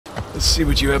Let's see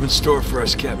what you have in store for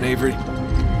us, Captain Avery.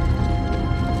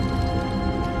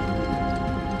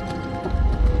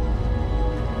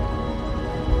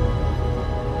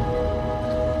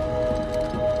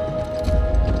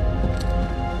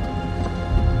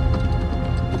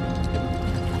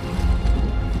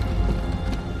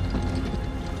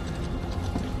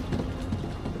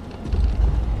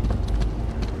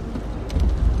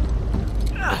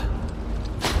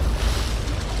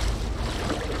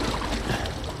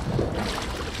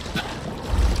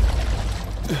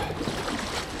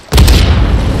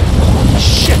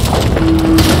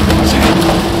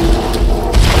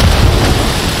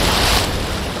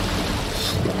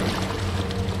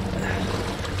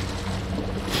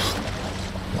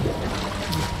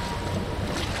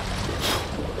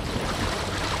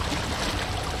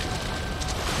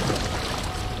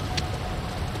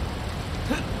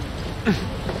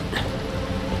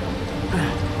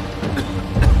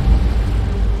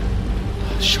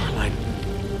 Shoreline.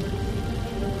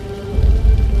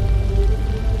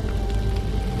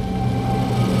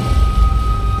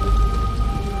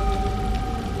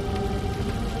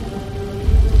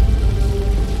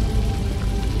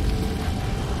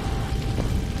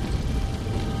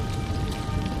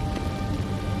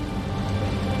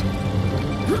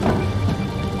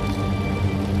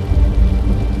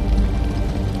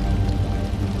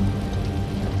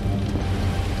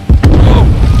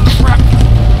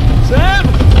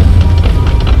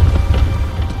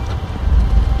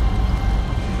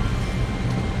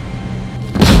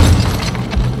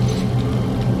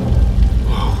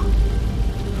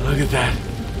 Look at that.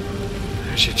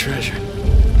 There's your treasure.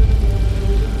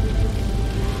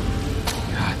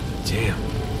 God damn.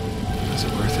 Was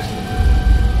it worth it?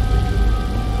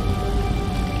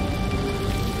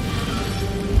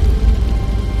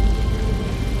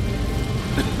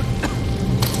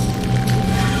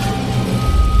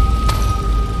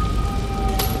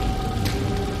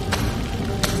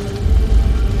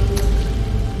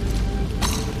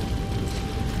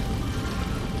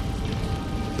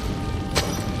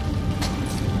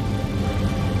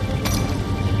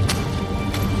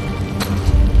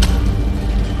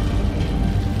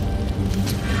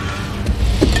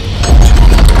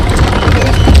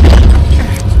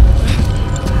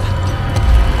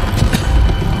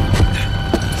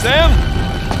 Sam?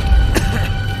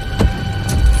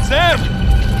 Sam!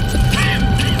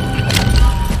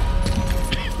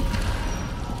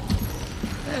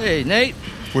 Hey, Nate.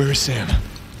 Where is Sam?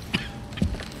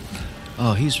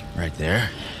 Oh, he's right there.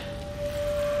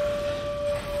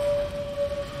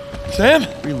 Sam?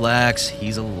 Relax,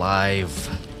 he's alive.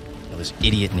 Well, this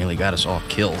idiot nearly got us all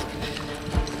killed.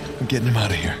 I'm getting him out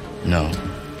of here. No,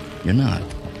 you're not.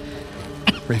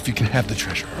 Rafe, you can have the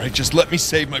treasure, all right? Just let me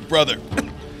save my brother.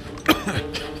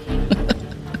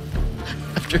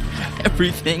 After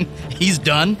everything he's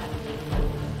done?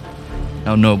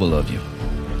 How noble of you.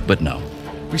 But no.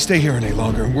 We stay here any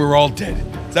longer and we're all dead.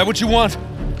 Is that what you want?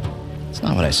 It's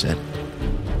not what I said.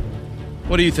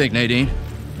 What do you think, Nadine?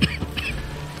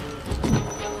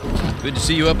 Good to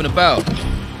see you up and about.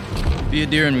 Be a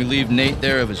dear and relieve Nate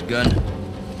there of his gun.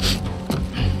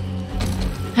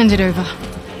 Hand it over.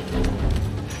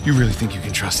 You really think you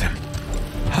can trust him?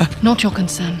 Huh? Not your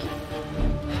concern.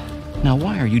 Now,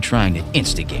 why are you trying to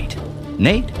instigate?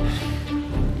 Nate?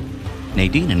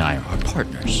 Nadine and I are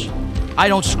partners. I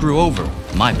don't screw over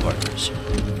my partners.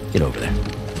 Get over there.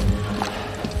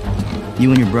 You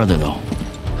and your brother, though.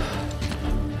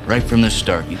 Right from the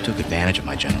start, you took advantage of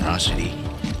my generosity.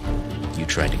 You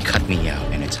tried to cut me out,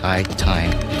 and it's high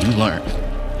time you learn.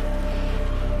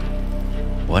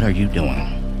 What are you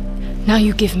doing? Now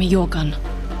you give me your gun.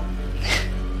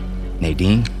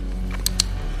 Nadine?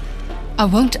 I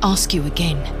won't ask you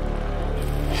again.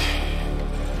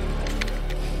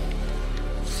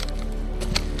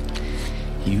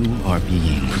 You are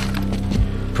being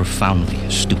profoundly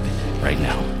stupid right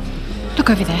now. Look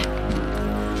over there.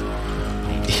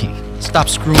 Nadine, stop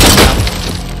screwing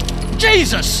around.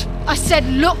 Jesus! I said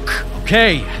look!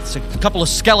 Okay, it's a couple of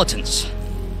skeletons.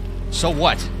 So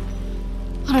what?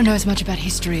 I don't know as much about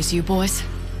history as you boys,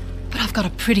 but I've got a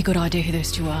pretty good idea who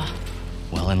those two are.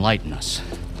 Well, enlighten us.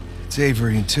 It's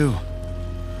Avery and two.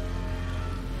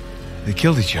 They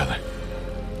killed each other.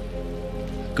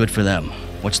 Good for them.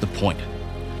 What's the point?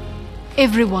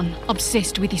 Everyone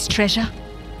obsessed with his treasure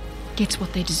gets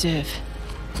what they deserve.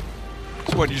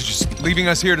 So what, you're just leaving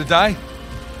us here to die?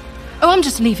 Oh, I'm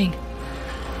just leaving.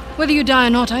 Whether you die or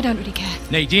not, I don't really care.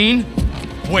 Nadine,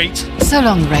 wait. So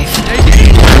long, Rafe.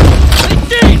 Nadine!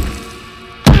 Nadine!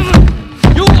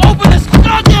 You open this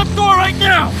goddamn door right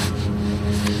now!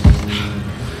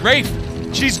 Rafe,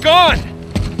 she's gone!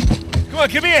 Come on,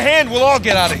 give me a hand. We'll all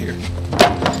get out of here.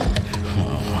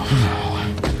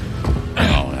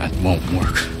 Oh, that won't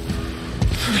work.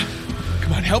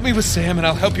 Come on, help me with Sam, and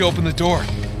I'll help you open the door.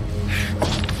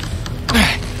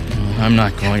 I'm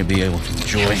not going to be able to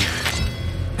enjoy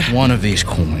one of these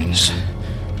coins,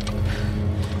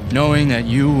 knowing that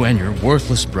you and your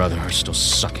worthless brother are still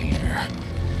sucking air.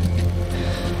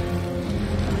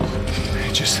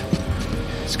 Just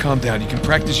calm down. You can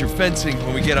practice your fencing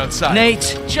when we get outside.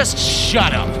 Nate, just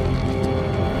shut up.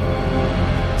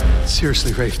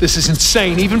 Seriously, Rafe, this is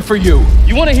insane, even for you.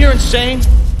 You want to hear insane?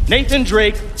 Nathan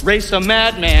Drake raced a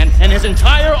madman and his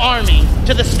entire army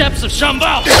to the steps of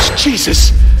Shambhala.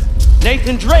 Jesus!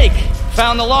 Nathan Drake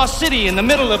found the lost city in the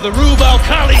middle of the Rub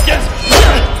al-Khali desert.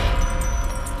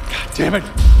 God damn it.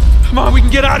 Come on, we can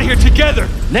get out of here together.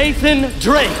 Nathan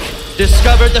Drake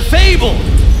discovered the fabled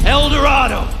El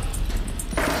Dorado.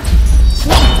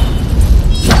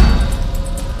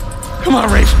 Come on,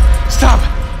 Rafe. Stop.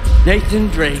 Nathan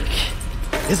Drake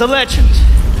is a legend.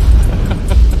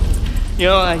 You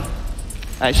know,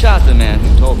 I shot the man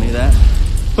who told me that.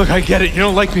 Look, I get it. You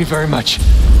don't like me very much.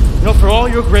 You know, for all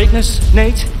your greatness,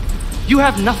 Nate, you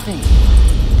have nothing.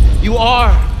 You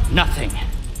are nothing.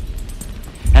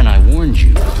 And I warned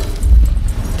you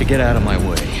to get out of my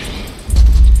way.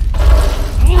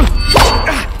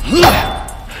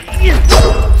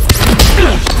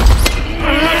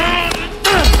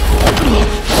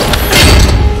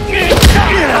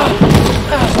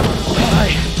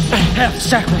 I have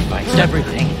sacrificed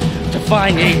everything to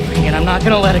find Avery, and I'm not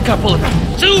gonna let a couple of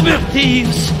stupid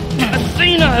thieves, a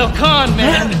senile con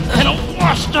man, and a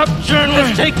washed-up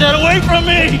journalist take that away from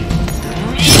me!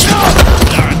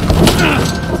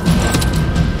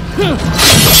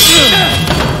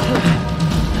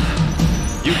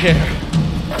 You care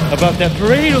about that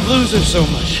parade of losers so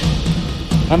much,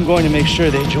 I'm going to make sure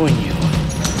they join you.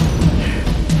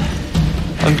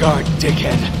 On guard,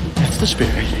 dickhead. That's the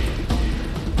spirit.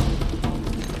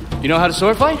 You know how to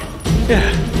sword fight?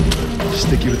 Yeah.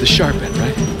 Stick you with the sharp end,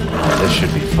 right? This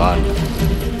should be fun.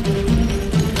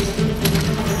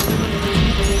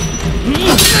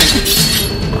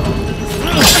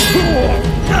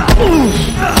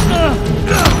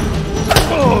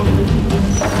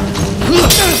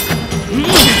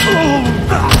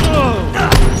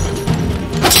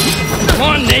 Come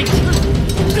on, Nate.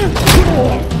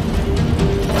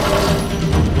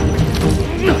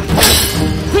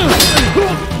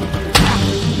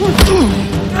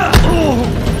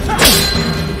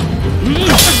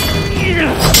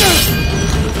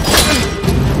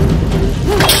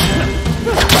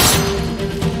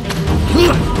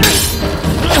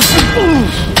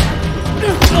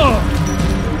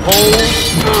 Hold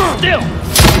still.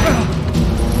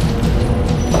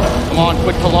 Come on,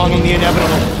 quit prolonging the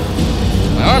inevitable.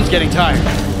 My arm's getting tired.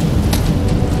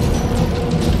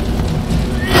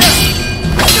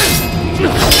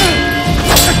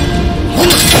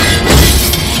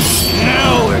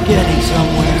 Now we're getting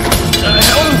somewhere. What the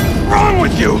hell is wrong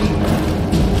with you?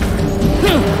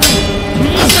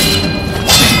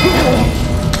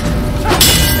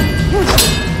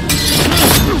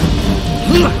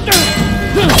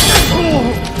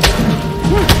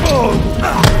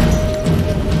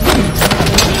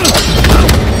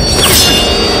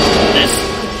 This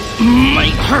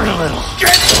might hurt a little.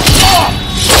 Get off!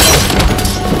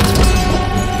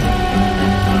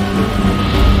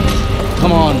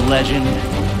 Come on, legend.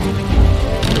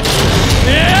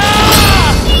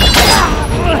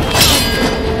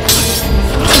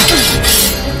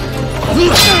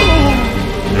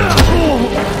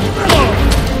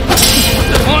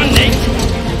 Come on, Nate.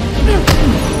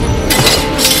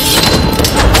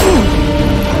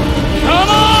 Come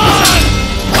on!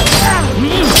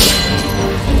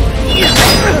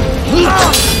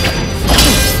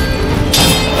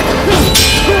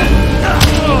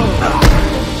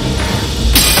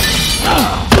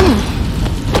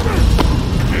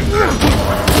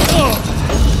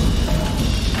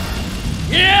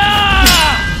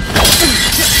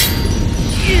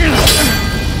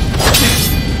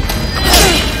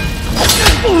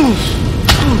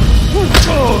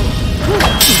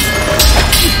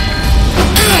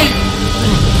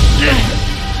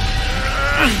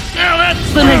 Now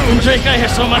that's the Nathan Drake I hear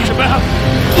so much about.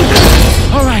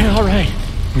 All right.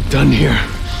 We're done here.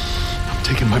 I'm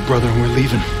taking my brother and we're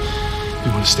leaving. If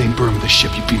you want to stay and burn with the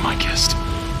ship, you'd be my guest.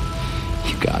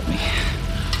 You got me.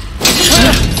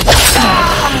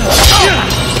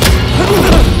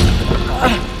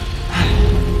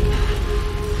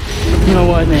 You know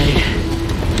what, Nate?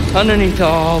 Underneath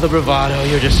all the bravado,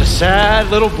 you're just a sad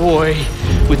little boy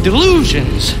with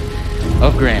delusions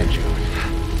of grandeur.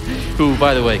 Who,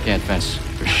 by the way, can't fence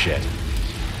for shit.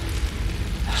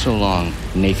 So long,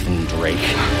 Nathan Drake.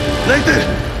 Nathan!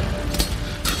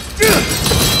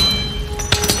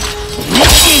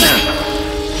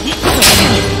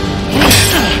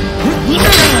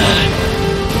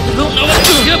 Don't know what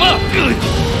to give up.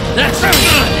 That's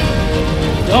good.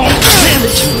 Don't hand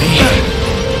it to me.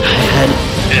 I had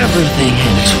everything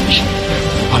handed to me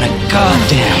on a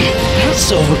goddamn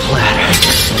silver platter.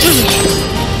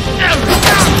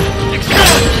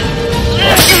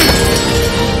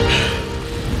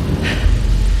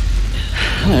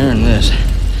 I earned this.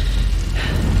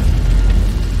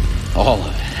 All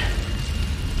of it.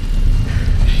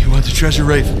 You want the treasure,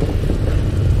 Rafe?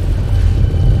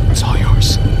 It's all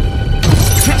yours.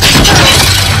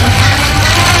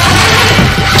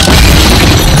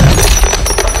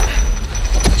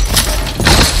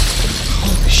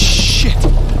 Holy shit!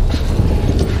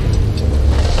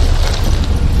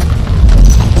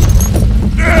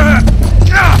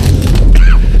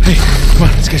 Hey, come on,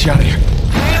 let's get you out of here.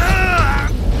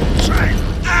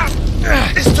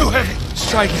 It's too heavy.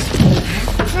 Strike it.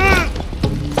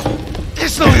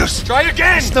 It's no use. Try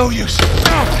again! It's no use.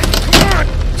 Come on.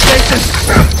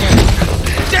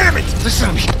 Damn it! Listen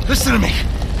to me. Listen to me.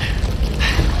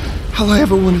 All I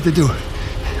ever wanted to do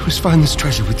was find this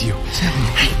treasure with you.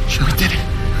 Sure, we did it.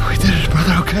 We did it,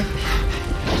 brother, okay?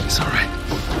 It's all right.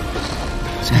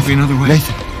 There's gonna be another way.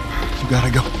 Nathan, you gotta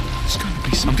go. There's gonna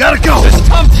be some. You gotta go! It's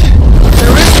tough!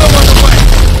 There is no other way!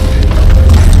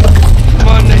 Come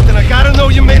on, Nathan, I gotta know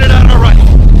you made it out all right.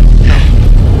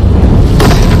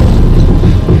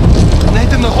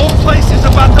 Nathan, the whole place is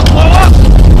about to blow up!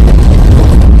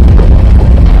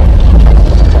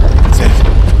 That's it!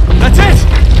 That's it!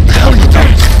 How are you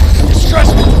doing? Just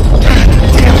trust me.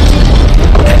 Damn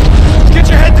it. Get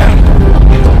your head down!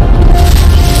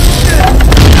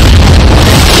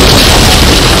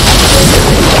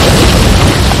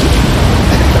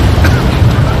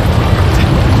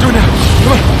 Do it now!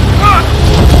 Come on!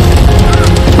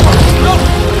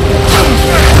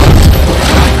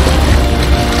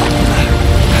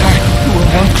 You were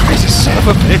one crazy son of a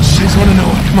bitch. I just want to know it.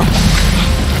 Come on.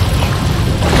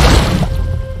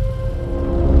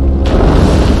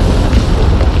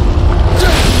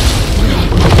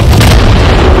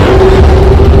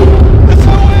 That's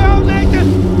the way out, Nathan!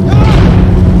 Come on!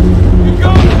 You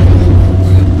go!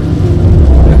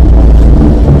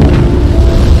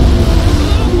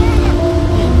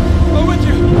 I'm with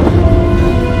you.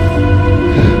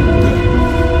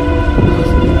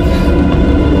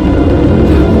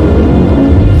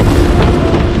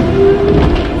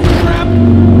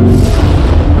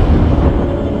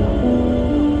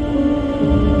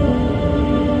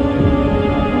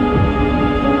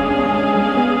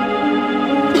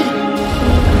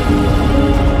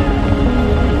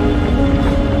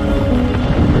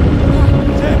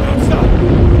 Don't stop!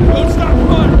 Don't stop!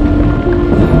 Come on!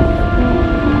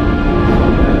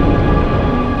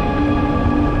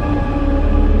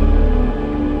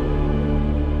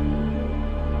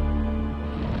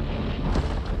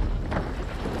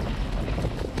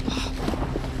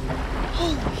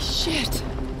 Holy shit.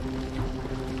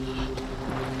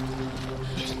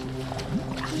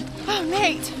 Oh,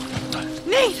 Nate.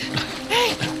 Nate! Hey!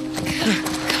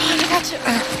 Come on, I got you.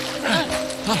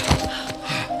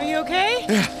 Are you okay?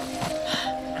 Yeah.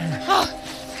 Oh,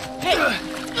 hey.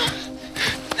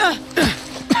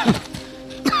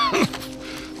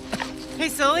 Hey,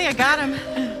 Sully, I got him.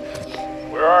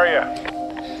 Where are you?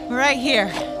 We're right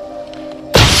here.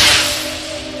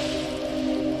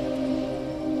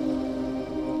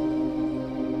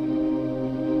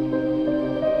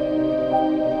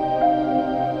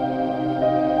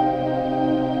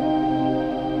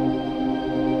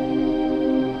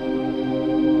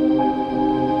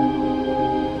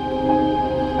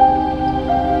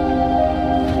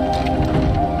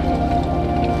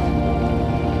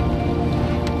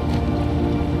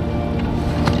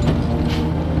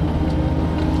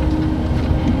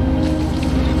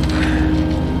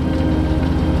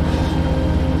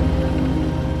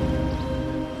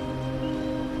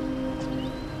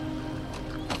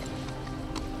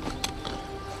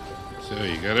 So,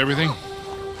 you got everything?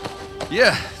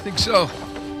 Yeah, I think so.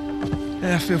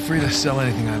 Yeah, feel free to sell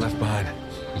anything I left behind.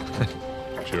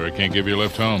 Sure I can't give you a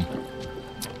lift home.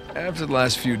 After the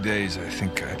last few days, I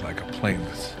think I'd like a plane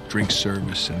with drink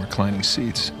service and reclining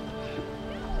seats.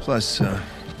 Plus,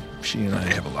 she and I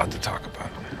have a lot to talk about.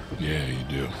 Yeah, you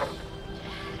do.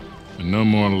 And no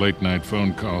more late-night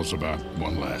phone calls about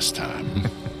one last time.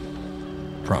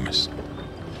 Promise.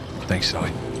 Thanks,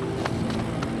 Sully.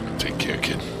 Take care,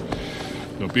 kid.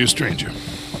 Don't be a stranger.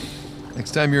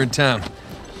 Next time you're in town,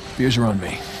 beers are on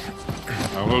me.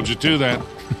 I'll hold you to that.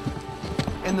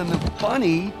 And then the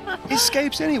bunny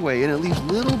escapes anyway, and it leaves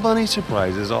little bunny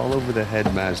surprises all over the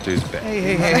headmaster's bed.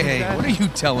 Hey, what are you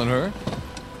telling her?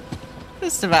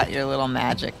 Just about your little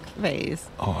magic phase.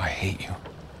 Oh, I hate you.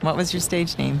 What was your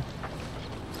stage name?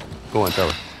 Go on, tell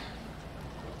her.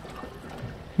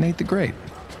 Nate the Great.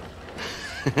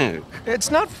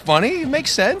 It's not funny. It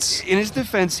makes sense. In his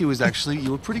defense, you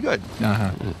were pretty good.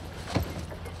 Uh-huh.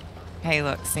 Hey,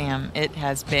 look, Sam, it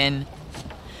has been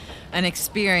an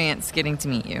experience getting to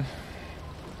meet you.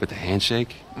 But the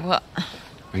handshake? Well,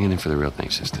 Bring it in for the real thing,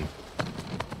 sister.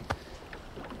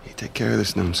 You take care of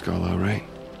this numbskull, all right?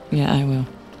 yeah, I will.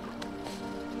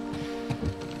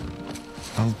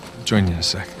 I'll join you in a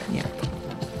sec. Yeah.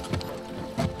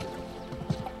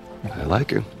 I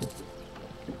like her.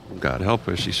 God help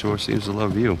her, she sure seems to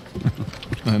love you.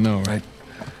 I know, right?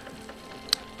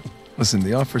 Listen,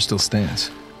 the offer still stands.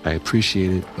 I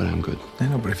appreciate it, but I'm good. I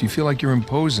know, but if you feel like you're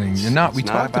imposing, you're not. We It's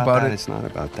talked not about that, it. It's not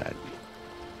about that.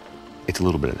 It's a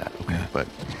little bit of that, okay? Yeah. But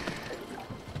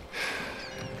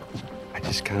I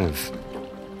just kind of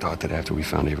thought that after we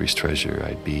found Avery's treasure,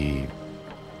 I'd be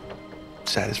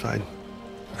satisfied.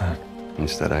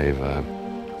 Instead, I've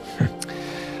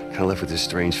kind of left with this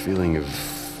strange feeling of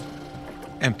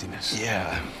Emptiness.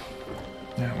 yeah.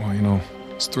 Yeah, well, you know,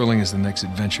 as thrilling as the next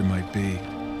adventure might be,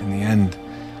 in the end,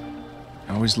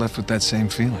 I always left with that same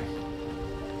feeling.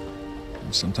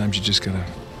 And sometimes you just gotta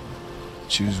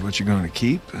choose what you're going to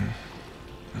keep and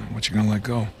what you're gonna let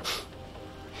go.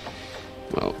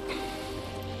 Well,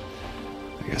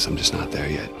 I guess I'm just not there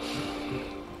yet.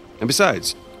 And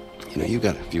besides, you know, you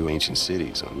got a few ancient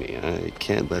cities on me. I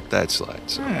can't let that slide.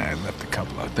 So. I left a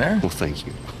couple out there. Well, thank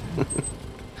you.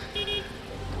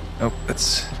 Oh,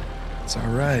 that's our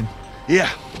ride. Yeah.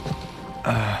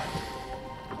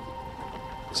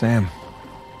 Sam,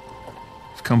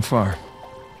 you've come far.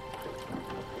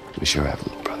 We sure have,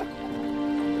 little brother.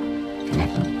 Come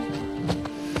on.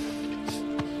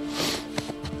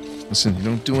 Listen, you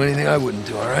don't do anything I wouldn't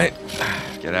do, all right?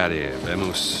 Get out of here,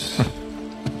 vemos.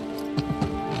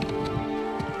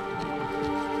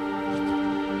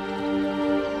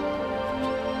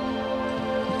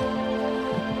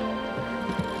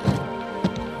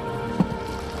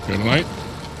 Good night.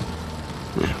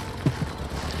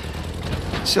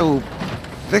 So,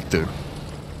 Victor,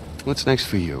 what's next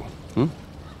for you?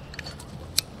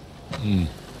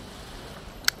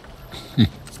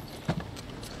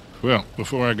 Well,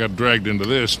 before I got dragged into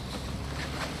this,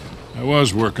 I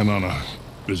was working on a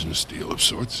business deal of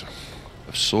sorts.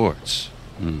 Of sorts.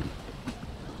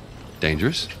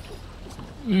 Dangerous?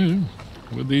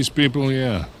 With these people,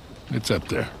 yeah, it's up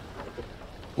there.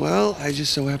 Well, I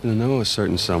just so happen to know a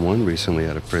certain someone recently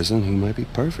out of prison who might be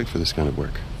perfect for this kind of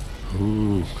work.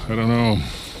 Ooh, I don't know.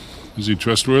 Is he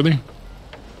trustworthy?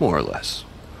 More or less.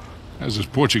 How's his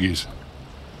Portuguese?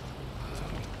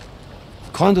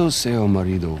 Quando seu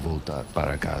marido volta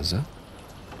para casa?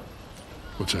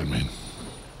 What's that mean?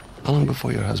 How long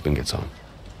before your husband gets home?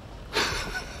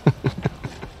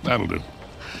 That'll do.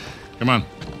 Come on.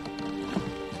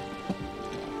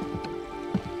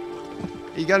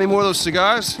 You got any more of those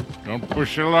cigars? Don't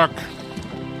push your luck.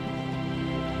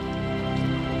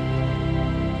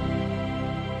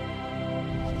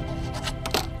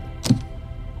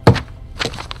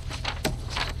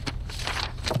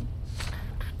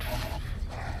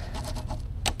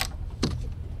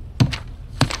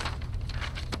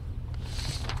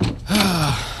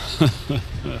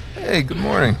 Hey, good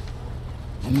morning.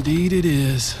 Indeed it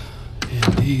is.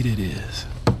 Indeed it is.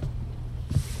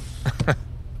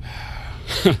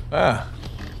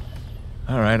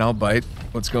 All right, I'll bite.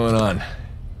 What's going on?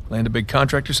 Land a big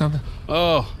contract or something?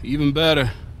 Oh, even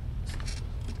better.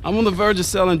 I'm on the verge of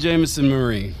selling Jameson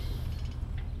Marine.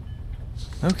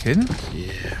 No kidding?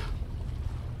 Yeah.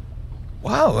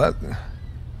 Wow, well,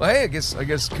 hey, I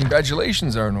guess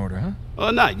congratulations are in order, huh?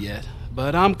 Well, not yet,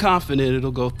 but I'm confident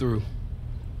it'll go through.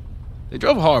 They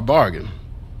drove a hard bargain,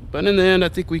 but in the end, I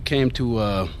think we came to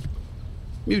a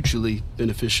mutually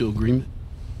beneficial agreement.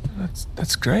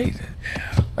 That's great.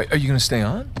 Are you gonna stay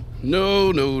on?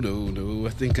 No. I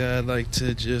think I'd like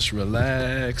to just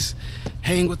relax,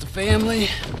 hang with the family,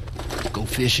 go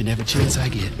fishing every chance I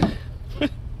get.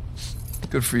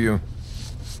 Good for you.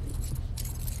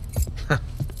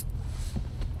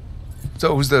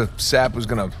 So who's the sap who's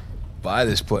gonna buy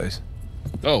this place?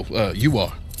 Oh, you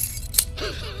are.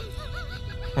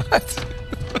 What?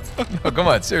 No, come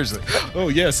on, seriously. Oh,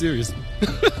 yeah, seriously.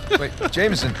 Wait,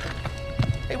 Jameson.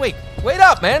 Hey, wait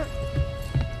up, man.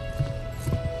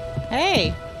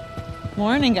 Hey.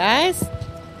 Morning, guys.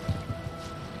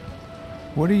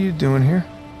 What are you doing here?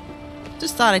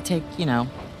 Just thought I'd take,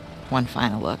 one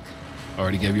final look.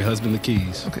 Already gave your husband the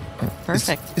keys. Okay.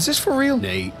 Perfect. Is this for real?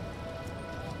 Nate,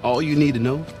 all you need to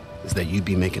know is that you'd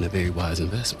be making a very wise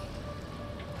investment.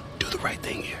 Do the right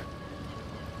thing here.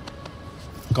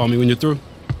 Call me when you're through.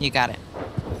 You got it.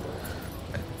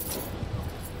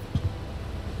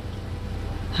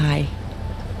 Hi.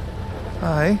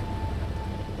 Hi.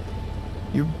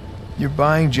 You're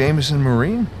buying Jameson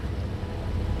Marine?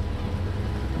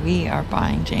 We are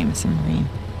buying Jameson Marine.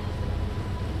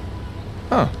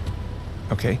 Huh.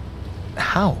 Okay.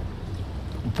 How?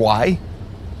 Why?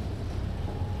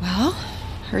 Well,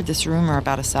 heard this rumor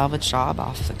about a salvage job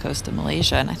off the coast of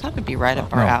Malaysia, and I thought it'd be right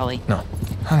up our alley. No.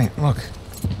 Honey, look.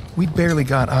 We barely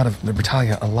got out of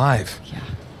Libertalia alive. Yeah.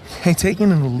 Hey,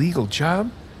 taking an illegal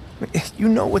job? You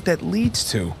know what that leads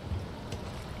to.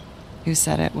 Who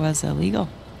said it was illegal?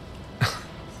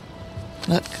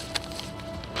 Look.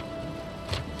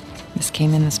 This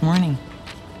came in this morning.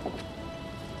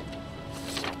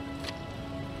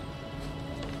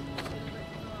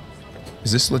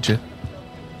 Is this legit?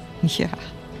 Yeah.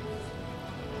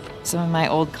 Some of my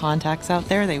old contacts out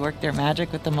there, they worked their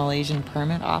magic with the Malaysian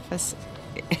permit office.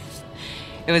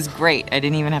 It was great. I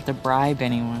didn't even have to bribe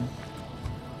anyone.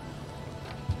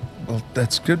 Well,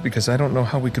 that's good because I don't know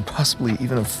how we could possibly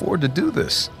even afford to do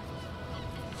this.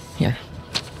 Here.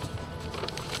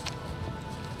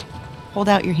 Hold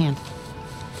out your hand.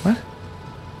 What?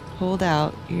 Hold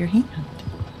out your hand.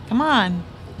 Come on.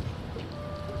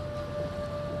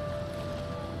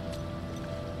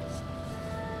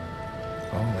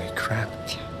 Holy crap.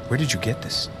 Where did you get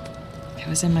this? It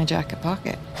was in my jacket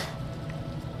pocket.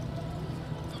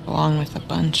 Along with a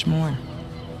bunch more.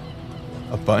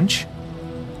 A bunch?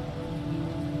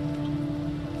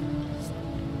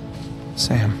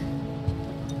 Sam.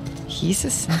 He's a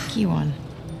sneaky one.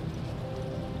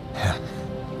 Yeah.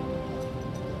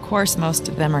 Of course, most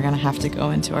of them are going to have to go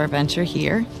into our venture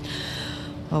here,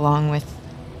 along with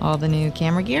all the new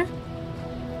camera gear.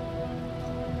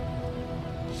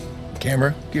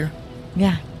 Camera gear?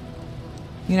 Yeah.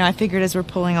 You know, I figured as we're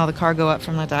pulling all the cargo up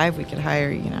from the dive, we could hire,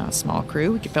 a small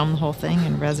crew. We could film the whole thing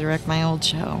and resurrect my old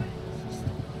show.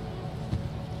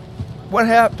 What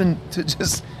happened to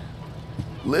just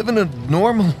living a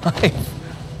normal life?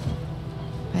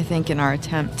 I think in our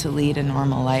attempt to lead a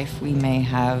normal life, we may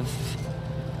have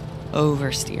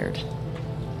oversteered.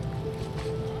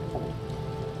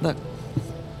 Look,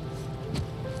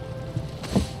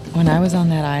 when I was on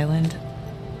that island,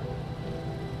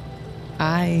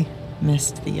 I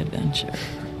missed the adventure.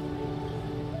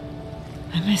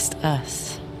 I missed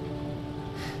us.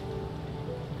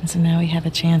 And so now we have a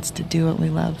chance to do what we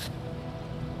love.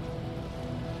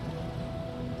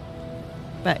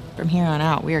 But from here on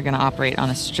out, we are going to operate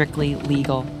on a strictly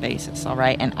legal basis, all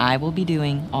right? And I will be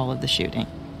doing all of the shooting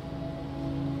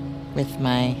with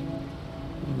my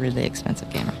really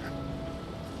expensive camera.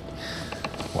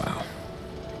 Wow.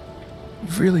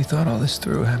 You've really thought all this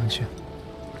through, haven't you?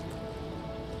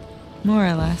 More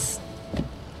or less.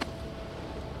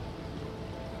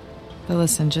 But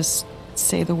listen, just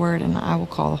say the word and I will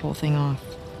call the whole thing off.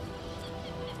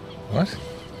 What?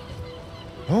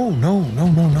 Oh, no.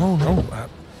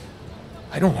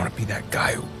 I don't want to be that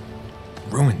guy who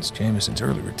ruins Jameson's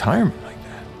early retirement like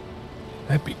that.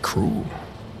 That'd be cruel.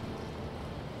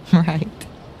 Right.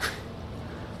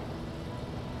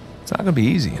 It's not going to be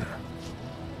easy,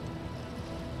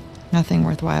 Nothing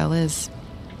worthwhile is.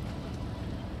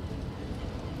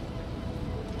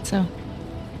 So,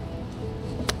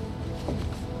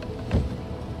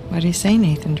 what do you say,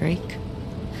 Nathan Drake?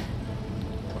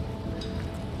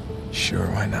 Sure,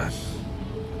 why not?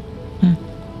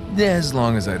 Yeah, as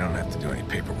long as I don't have to do any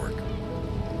paperwork.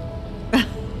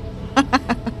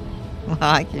 Well,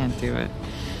 I can't do it.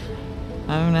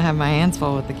 I'm gonna have my hands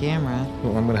full with the camera.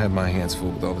 Well, I'm going to have my hands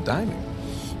full with all the diving.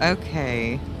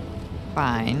 Okay,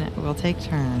 fine. We'll take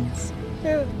turns.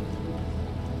 Yeah.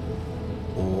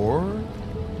 Or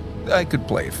I could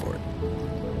play for it.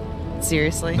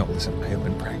 Seriously? No, listen, I have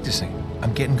been practicing.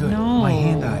 I'm getting good. No. My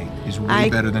hand-eye is way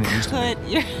better than it used to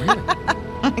be. Really?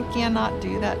 I cannot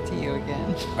do that to you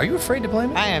again. Are you afraid to play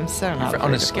me? I am so not afraid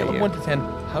On a to scale play of you. 1 to 10,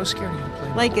 how scared are you to play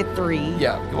me? Like a 3.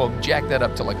 Yeah, well, jack that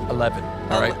up to like 11,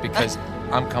 all right? Because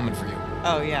I'm coming for you.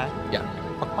 Oh, yeah. Yeah.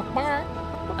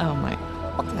 Oh, my.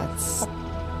 That's...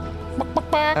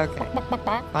 Okay.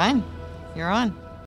 Fine. You're on.